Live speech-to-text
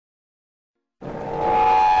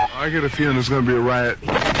I get a feeling there's going to be a riot.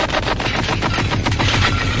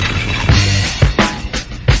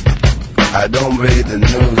 I don't read the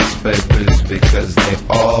newspapers because they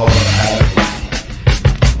all have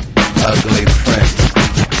ugly prints.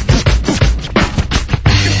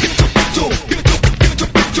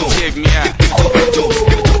 Check me out.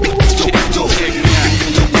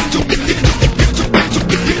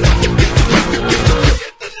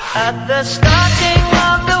 At the starting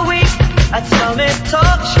of the week, at Summit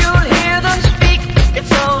Talks, you'll hear them speak.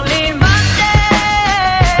 It's only Monday.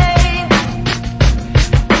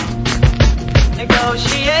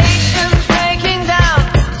 Negotiations breaking down.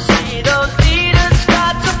 See those leaders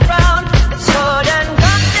start to frown. It's sword and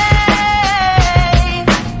gun day.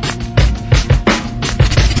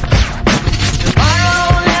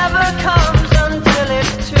 Tomorrow never comes until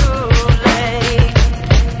it's too late.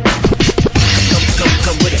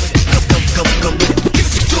 Come with it. Come with it.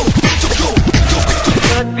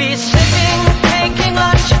 Could be sitting, taking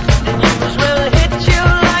lunch. The news will hit you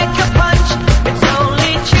like a punch. It's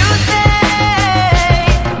only Tuesday.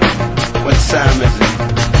 What time is it?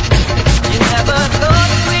 You never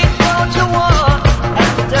thought we'd go to war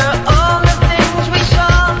after all the things we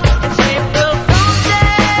saw. It's April Fool's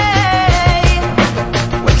Day.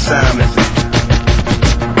 What time is it?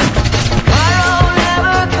 Tomorrow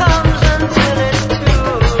never comes until it's too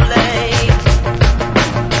late.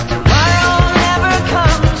 Tomorrow never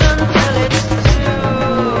comes until it's too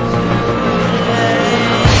late.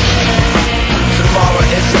 Tomorrow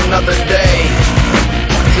is another day.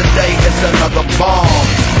 Today is another bomb.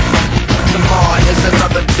 Tomorrow is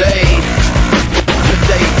another day.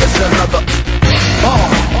 Today is another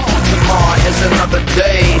bomb. Tomorrow is another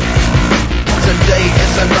day. Today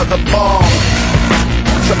is another bomb.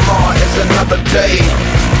 Tomorrow is another day.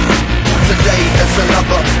 Today is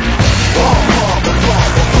another bomb.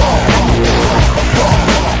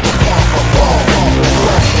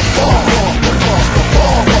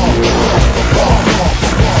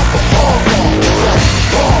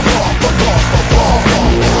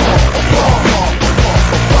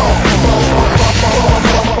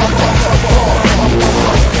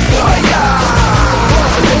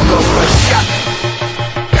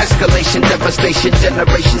 Escalation, devastation,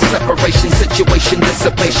 generation, separation, situation,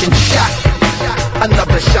 dissipation, shot.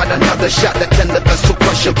 Another shot, the tender vessel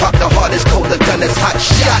crushing, pop the heart is cold, the gun is hot,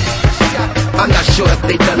 shot. I'm not sure if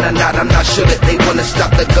they done or not, I'm not sure that they wanna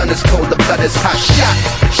stop, the gun is cold, the blood is hot, shot.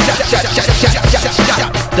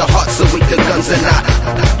 The hearts are weak, the guns are not.